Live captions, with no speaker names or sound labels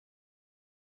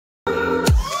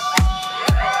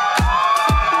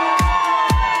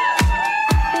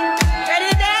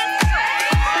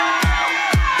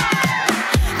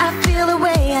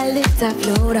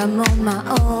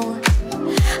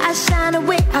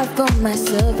I found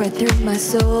myself right through my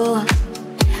soul.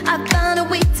 I found a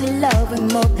way to love him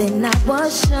more than I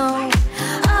was shown.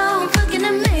 Oh, fucking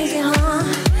amazing, huh?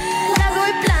 Like a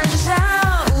replenish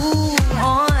out. Ooh,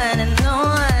 on and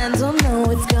on. Don't know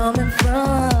where it's coming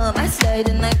from. I slide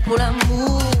and I pull and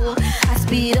move. I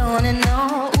speed on and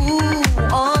on. Ooh,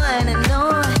 on and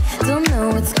on. Don't know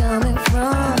where it's coming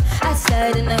from. I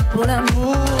slide and I pull and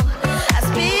move. I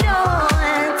speed on.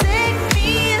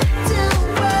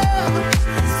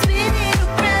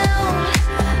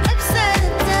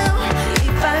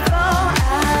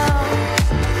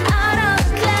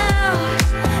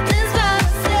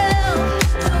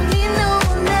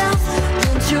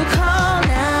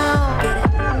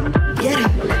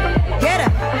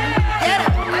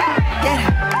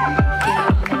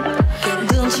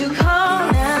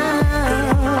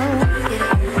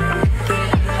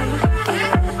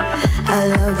 I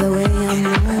love the way you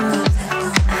move.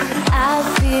 I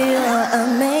feel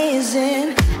amazing.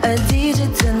 A DJ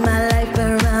turned my life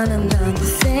around and not the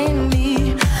same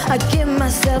me. I give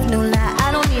myself no lie.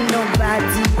 I don't need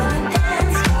nobody.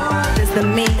 Just the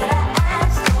me.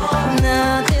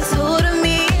 Nothing's holding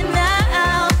me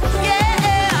now.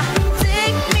 Yeah,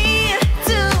 take me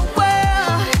to the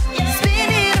world.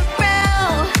 Spin it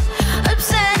around,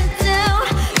 upside down.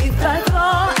 If I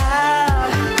fall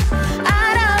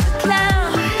out of the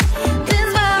cloud, this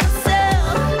by myself,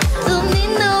 don't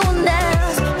need no one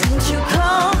else. Don't you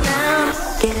call now?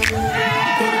 Get it,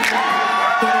 get it,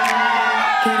 get it, get it,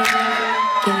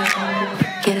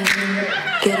 get it,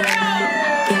 get it, get it,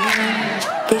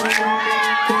 get it, get it.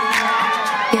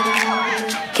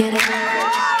 Get it,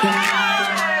 get it,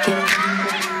 get it,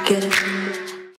 get it.